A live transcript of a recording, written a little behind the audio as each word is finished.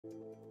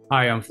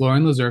Hi, I'm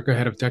Florian Lazurka,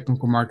 Head of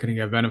Technical Marketing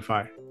at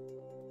Venafi.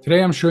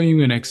 Today I'm showing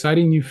you an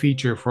exciting new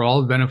feature for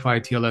all Venafi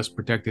TLS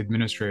Protect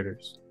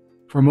administrators.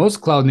 For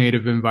most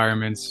cloud-native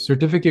environments,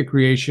 certificate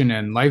creation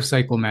and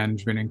lifecycle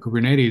management in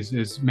Kubernetes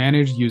is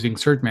managed using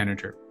Cert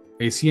Manager,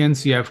 a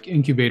CNCF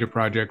incubator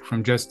project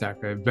from Jetstack,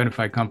 a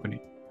Venafi company.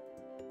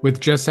 With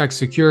Jetstack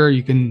Secure,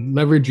 you can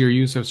leverage your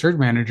use of Cert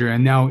Manager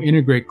and now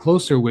integrate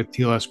closer with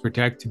TLS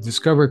Protect to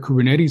discover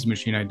Kubernetes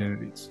machine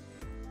identities.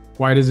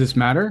 Why does this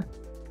matter?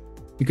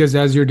 Because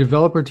as your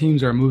developer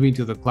teams are moving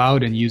to the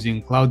cloud and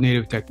using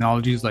cloud-native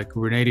technologies like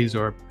Kubernetes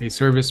or a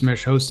service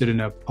mesh hosted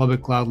in a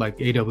public cloud like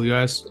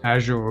AWS,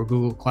 Azure, or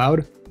Google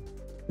Cloud,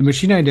 the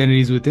machine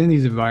identities within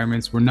these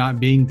environments were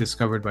not being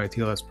discovered by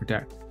TLS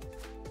Protect.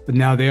 But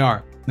now they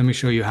are. Let me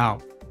show you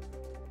how.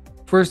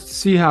 First,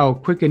 see how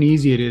quick and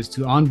easy it is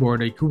to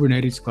onboard a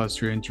Kubernetes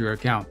cluster into your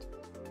account.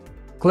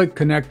 Click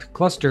Connect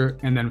Cluster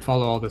and then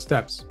follow all the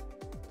steps.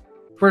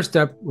 First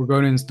step, we're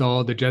going to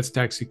install the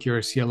Jetstack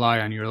Secure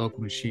CLI on your local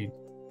machine.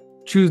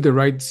 Choose the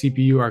right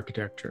CPU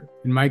architecture.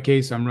 In my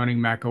case, I'm running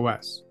Mac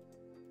OS.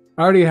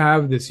 I already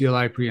have the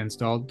CLI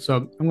pre-installed,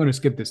 so I'm going to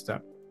skip this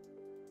step.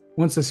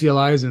 Once the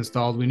CLI is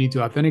installed, we need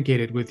to authenticate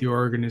it with your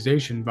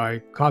organization by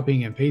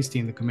copying and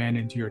pasting the command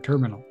into your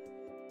terminal.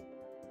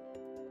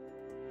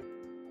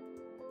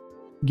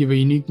 Give a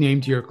unique name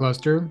to your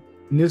cluster.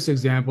 In this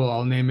example,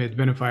 I'll name it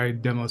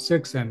Venafi Demo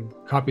 6 and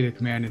copy the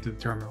command into the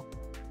terminal.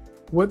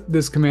 What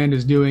this command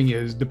is doing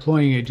is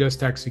deploying a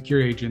Jetstack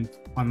Secure agent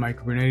on my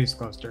Kubernetes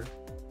cluster.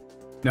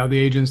 Now the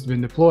agent's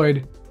been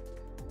deployed.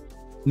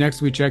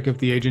 Next, we check if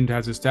the agent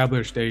has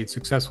established a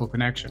successful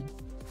connection.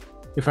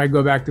 If I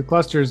go back to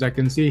clusters, I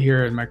can see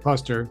here in my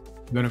cluster,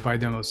 Venafi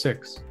Demo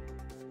 6.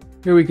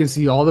 Here we can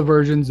see all the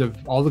versions of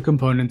all the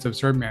components of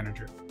Cert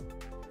Manager.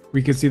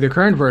 We can see the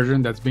current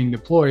version that's being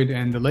deployed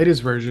and the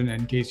latest version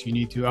in case you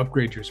need to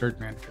upgrade your Cert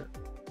Manager.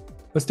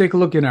 Let's take a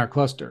look in our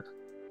cluster.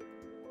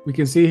 We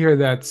can see here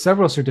that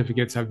several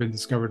certificates have been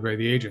discovered by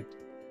the agent.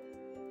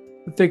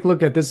 Let's take a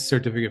look at this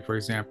certificate, for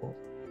example.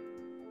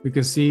 We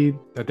can see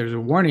that there's a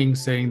warning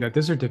saying that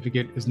this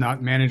certificate is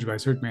not managed by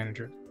Cert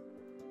Manager.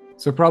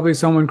 So probably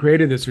someone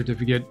created this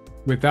certificate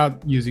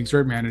without using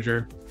Cert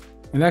Manager,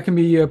 and that can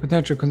be a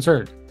potential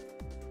concern.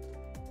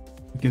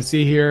 You can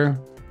see here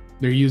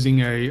they're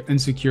using an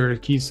insecure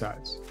key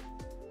size.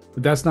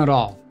 But that's not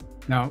all.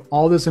 Now,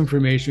 all this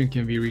information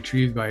can be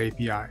retrieved by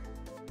API.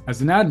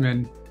 As an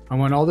admin, I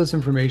want all this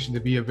information to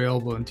be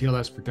available in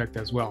TLS Protect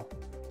as well.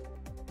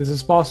 This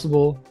is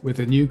possible with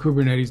a new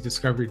Kubernetes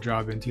discovery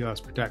job in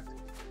TLS Protect.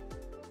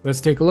 Let's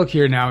take a look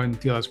here now in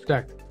TLS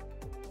Protect.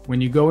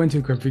 When you go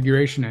into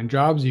configuration and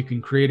jobs, you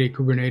can create a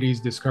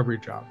Kubernetes discovery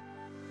job.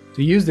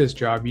 To use this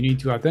job, you need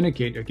to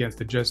authenticate against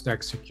the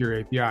Jetstack Secure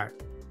API.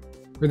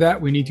 For that,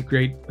 we need to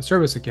create a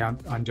service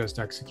account on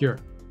Jetstack Secure.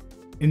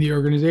 In the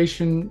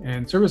organization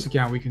and service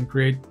account, we can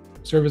create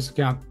a service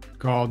account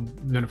called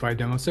Venafi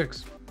Demo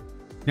 6.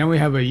 Now we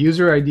have a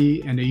user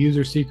ID and a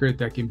user secret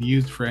that can be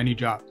used for any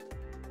job.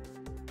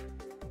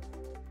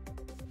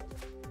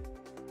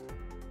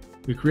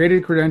 We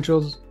created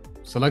credentials,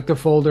 select a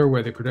folder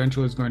where the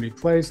credential is going to be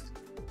placed.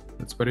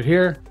 Let's put it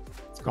here.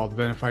 It's called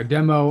Venafi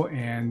Demo,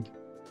 and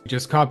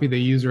just copy the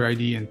user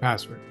ID and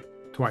password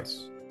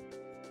twice.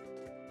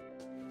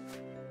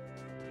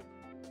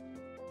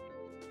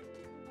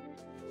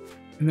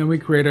 And then we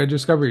create a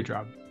discovery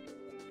job.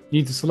 You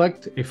need to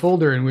select a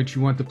folder in which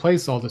you want to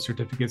place all the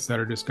certificates that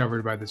are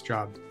discovered by this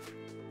job.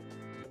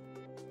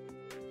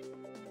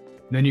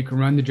 Then you can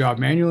run the job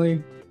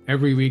manually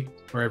every week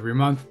or every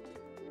month.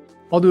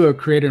 I'll do a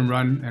create and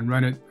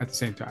run it at the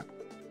same time.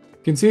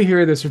 You can see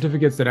here the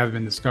certificates that have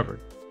been discovered.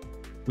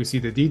 We see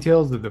the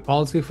details of the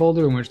policy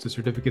folder in which the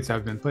certificates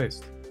have been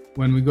placed.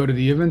 When we go to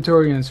the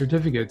inventory and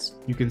certificates,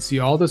 you can see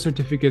all the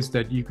certificates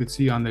that you could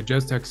see on the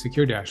Jetstack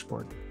Secure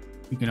dashboard.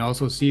 You can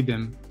also see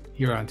them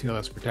here on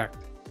TLS Protect.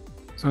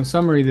 So in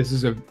summary, this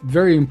is a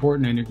very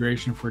important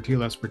integration for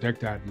TLS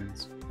Protect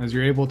admins, as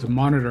you're able to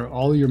monitor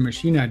all your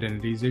machine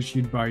identities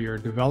issued by your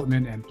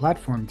development and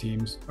platform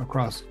teams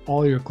across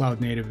all your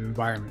cloud-native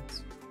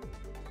environments.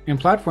 And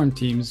platform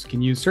teams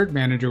can use Cert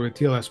Manager with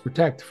TLS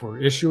Protect for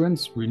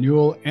issuance,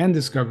 renewal, and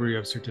discovery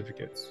of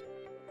certificates.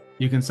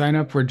 You can sign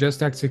up for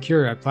Jetstack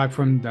Secure at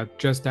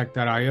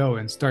platform.jetstack.io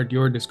and start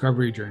your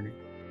discovery journey.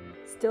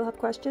 Still have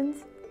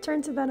questions?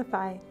 Turn to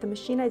Venafi, the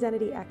machine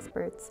identity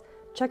experts.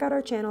 Check out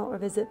our channel or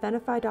visit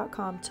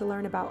venafi.com to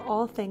learn about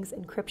all things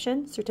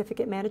encryption,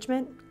 certificate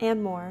management,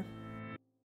 and more.